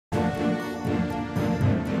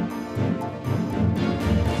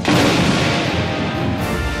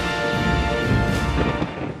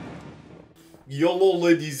Hello,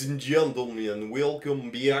 ladies and gentlemen. Welcome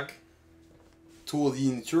back to the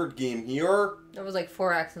insert game here. That was like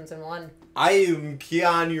 4 accents in one. I am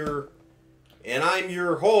Keanu, and I'm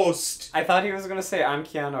your host. I thought he was gonna say I'm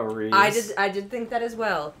Keanu Reeves. I did think that as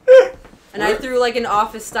well. And I threw like an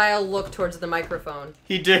office-style look towards the microphone.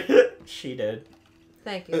 He did. She did.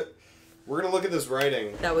 Thank you. We're gonna look at this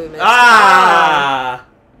writing. That we missed. Ah!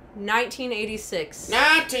 1986.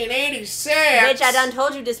 1986! Bitch, I done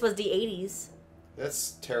told you this was the 80s.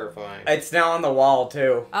 That's terrifying. It's now on the wall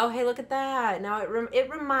too. Oh, hey, look at that. Now it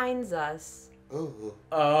reminds us. Oh.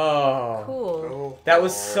 Oh. Cool. Oh. That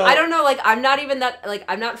was so... I don't know, like, I'm not even that, like,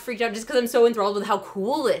 I'm not freaked out just because I'm so enthralled with how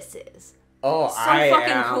cool this is. Oh, So I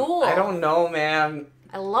fucking am. cool. I don't know, man.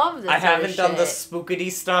 I love this I sort of haven't done the shit.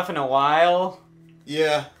 spookity stuff in a while.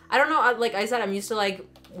 Yeah. I don't know, like I said, I'm used to, like,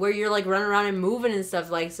 where you're, like, running around and moving and stuff,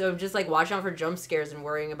 like, so just, like, watching out for jump scares and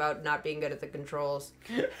worrying about not being good at the controls.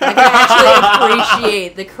 I can actually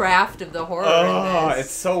appreciate the craft of the horror in this.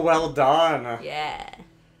 It's so well done. Yeah.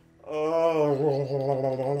 Oh.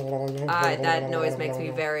 That noise makes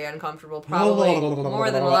me very uncomfortable. Probably more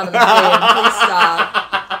than a lot of the game. Please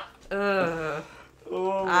stop. Ugh.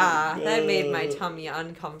 Oh That made my tummy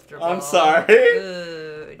uncomfortable. I'm sorry.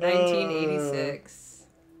 Ugh. 1986.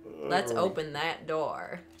 Let's open that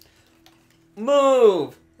door.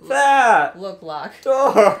 Move that Look locked.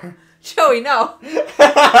 door. Joey, no.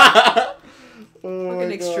 Oh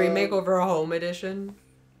Fucking Extreme Makeover Home Edition.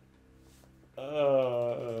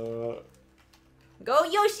 Go Go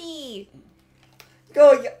Yoshi!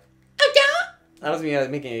 That was me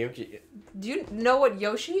making a Yoshi. Do you know what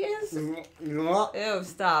Yoshi is? Ew,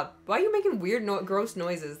 stop. Why are you making weird, gross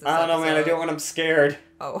noises this I don't know, man. I episode? do it when I'm scared.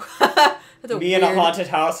 Oh. That's a Me weird, in a haunted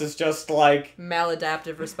house is just like...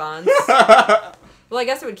 maladaptive response. Like, Well, I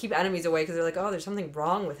guess it would keep enemies away because they're like, oh, there's something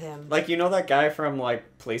wrong with him. you know that guy from,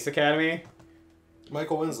 like, Police Academy?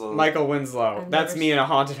 Michael Winslow. Michael Winslow. I've That's never me in a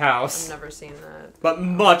haunted I've house. never seen that. But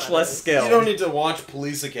much that less is. skilled. You don't need to watch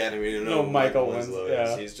Police Academy to know No, who Michael Winslow Winslow, is.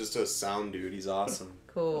 yeah. He's just a sound dude. He's awesome.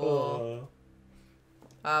 Cool.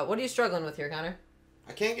 What are you struggling with here, Connor?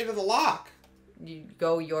 I can't get to the lock. You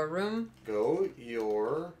go your room? Go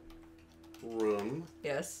your room.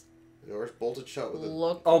 Yes. Door's bolted shut with a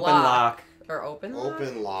Look Open lock. Or open lock?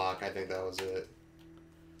 open lock. I think that was it.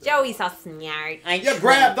 Joey's so smart. You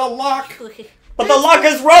grab the lock. But the lock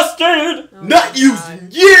is rusted! Oh Not my used God. in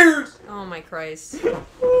years. Oh my Christ.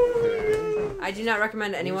 Okay. I do not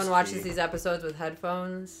recommend anyone Whiskey. watches these episodes with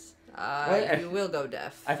headphones. What? You will go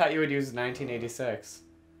deaf. I thought you would use 1986.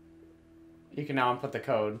 You can now input the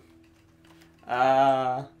code.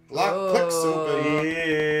 Lock clicks Oh.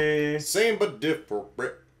 open. Same but different.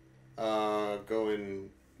 Go in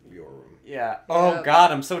your room. Yeah. Oh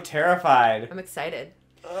god, I'm so terrified. I'm excited.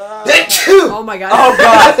 Achoo! Oh my God. Oh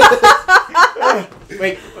god!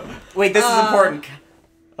 wait, this is important.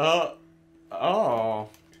 Oh.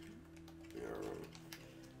 Your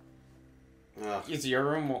room. Is your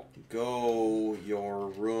room... Go your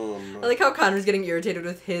room. I like how Connor's getting irritated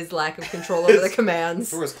with his lack of control over the commands.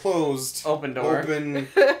 Door is closed. Open door. Open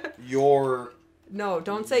your. No,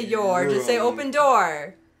 don't say your. Just say Room. open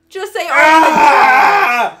door. Just say open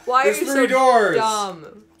Ah! door. Why There's are you 3 so doors.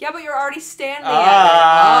 dumb? Yeah, but you're already standing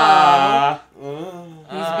Ah. at it.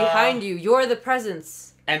 He's behind you. You're the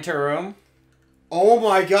presence. Enter room. Oh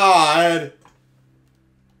my god!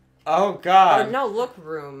 Oh god. Or no, look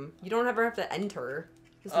room. You don't ever have to enter.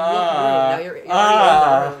 Just look room. Now you're already in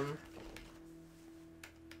the room.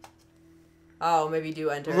 Oh, maybe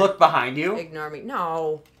do enter. Look behind you. Ignore me.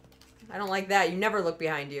 No. I don't like that. You never look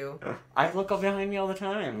behind you. I look up behind me all the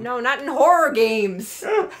time. No, not in horror games.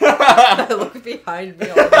 I look behind me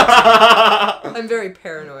all the time. I'm very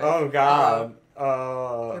paranoid. Oh god.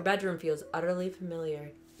 Your bedroom feels utterly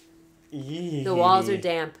familiar. The walls are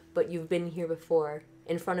damp, but you've been here before.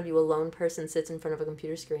 In front of you, a lone person sits in front of a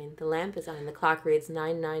computer screen. The lamp is on. The clock reads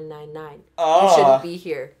 9999. You shouldn't be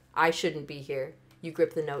here. I shouldn't be here. You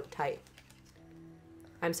grip the note tight.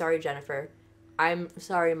 I'm sorry, Jennifer. I'm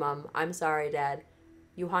sorry, Mom. I'm sorry, Dad.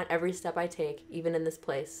 You haunt every step I take, even in this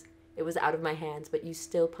place. It was out of my hands, but you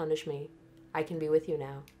still punish me. I can be with you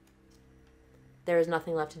now. There is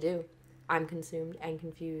nothing left to do. I'm consumed and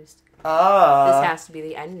confused. This has to be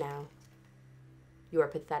the end now. You are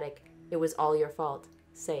pathetic. It was all your fault.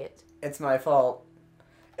 Say it. It's my fault.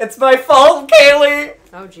 It's my fault, Caileigh!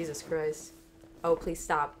 Oh, Jesus Christ. Oh, please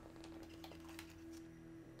stop.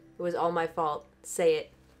 It was all my fault. Say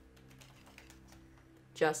it.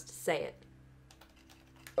 Just say it.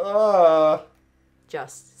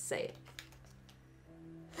 Just say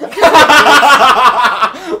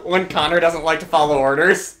it. When Connor doesn't like to follow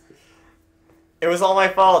orders. It was all my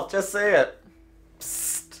fault. Just say it.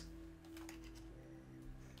 Psst.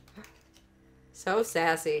 So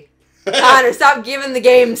sassy. Connor, stop giving the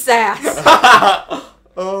game sass.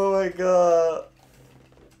 Oh my god.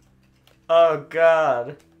 Oh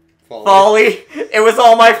god. Folly. It was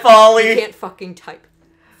all my You folly. can't fucking type.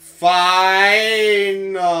 Finally.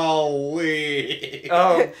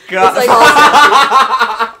 Oh It's god. like all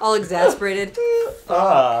sassy, all exasperated.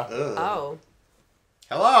 Ah. Ugh. Oh.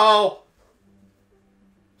 Hello.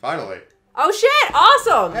 Finally. Oh shit!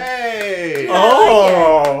 Awesome. Hey.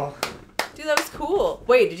 Oh. Dude, that was cool.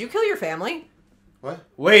 Wait, did you kill your family? What?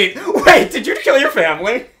 Wait, did you kill your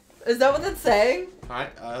family? Is that what that's saying?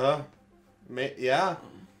 Yeah,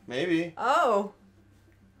 maybe. Oh.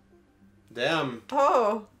 Damn.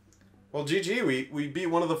 Oh. Well, GG, we beat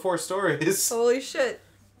one of the 4 stories. Holy shit.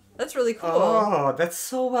 That's really cool. Oh, that's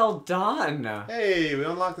so well done. Hey, we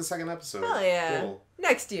unlocked the 2nd episode. Hell yeah. Cool.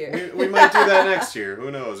 Next year. We might do that next year.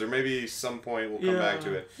 Who knows? Or maybe some point we'll come back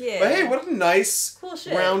to it. Yeah. But hey, what a nice, Cool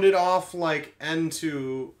shit. rounded off like end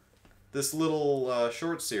to this little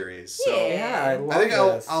short series. So Yeah. I love I think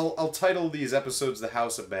this. I'll title these episodes "The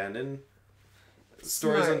House Abandoned."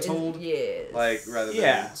 Stories Smart. Untold. Yes. Like rather than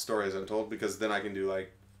Yeah. Stories Untold, because then I can do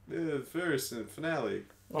like first and finale.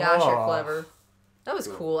 Gosh, you're Oh. clever. That was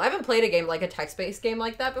cool. I haven't played a game like a text-based game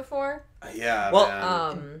like that before. Yeah. Well,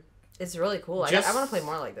 man. It's really cool. Just- I want to play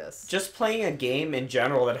more like this. Just playing a game in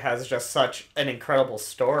general that has just such an incredible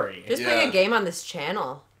story. Just Yeah. playing a game on this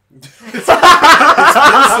channel. It's been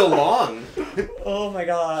so long. Oh my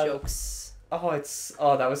god. Jokes. That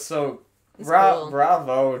was so It's cool.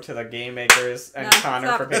 bravo to the game makers and No, Connor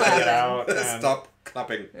stop for picking it clapping. out. And, Stop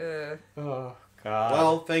clapping. Oh god.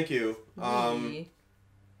 Well, thank you.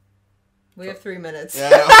 We have 3 minutes. Yeah.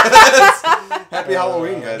 Happy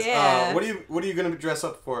Halloween, guys. Yeah. What are you gonna dress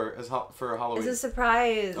up for for Halloween? It's a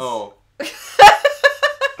surprise. Oh.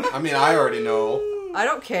 I mean, I already know. I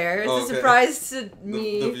don't care. It's Okay. a surprise to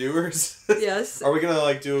me. The viewers. Yes. Are we gonna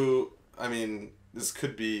like do? I mean, this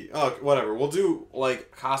could be. Oh, whatever. We'll do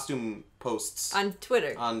like costume posts On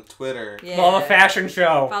Twitter. on Twitter. Yeah. Well, a fashion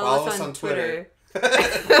show. Follow us on Twitter.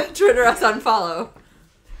 Twitter us on follow.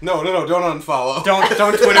 No, don't unfollow. Don't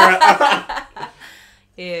Twitter.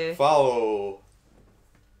 Yeah. Follow.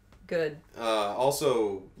 Good.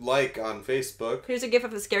 Also like on Facebook. Here's a gif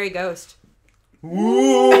of a scary ghost.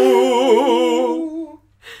 Ooh.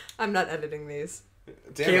 I'm not editing these.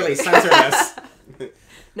 Damn Caileigh, it. censor this.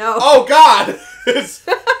 No. Oh God! What's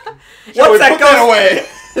Joey, that put that ghost? away?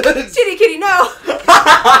 Kitty, kitty, no.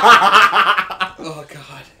 Oh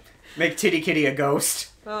God! Make Titty Kitty a ghost.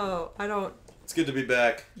 Oh, I don't. It's good to be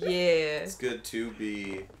back. Yeah. It's good to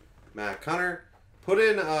be Matt. Connor, put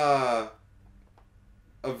in a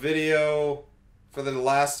video for the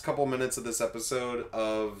last couple minutes of this episode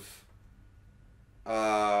of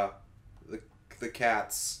the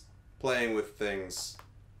cats playing with things.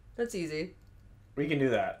 That's easy. We can do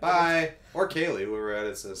that. Bye. Or Caileigh, whoever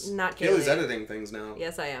edits this. Not Caileigh's Caileigh. editing things now.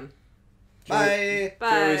 Yes, I am. Bye. Bye.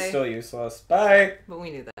 Cailleigh's still useless. Bye. But we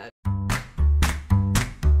knew that.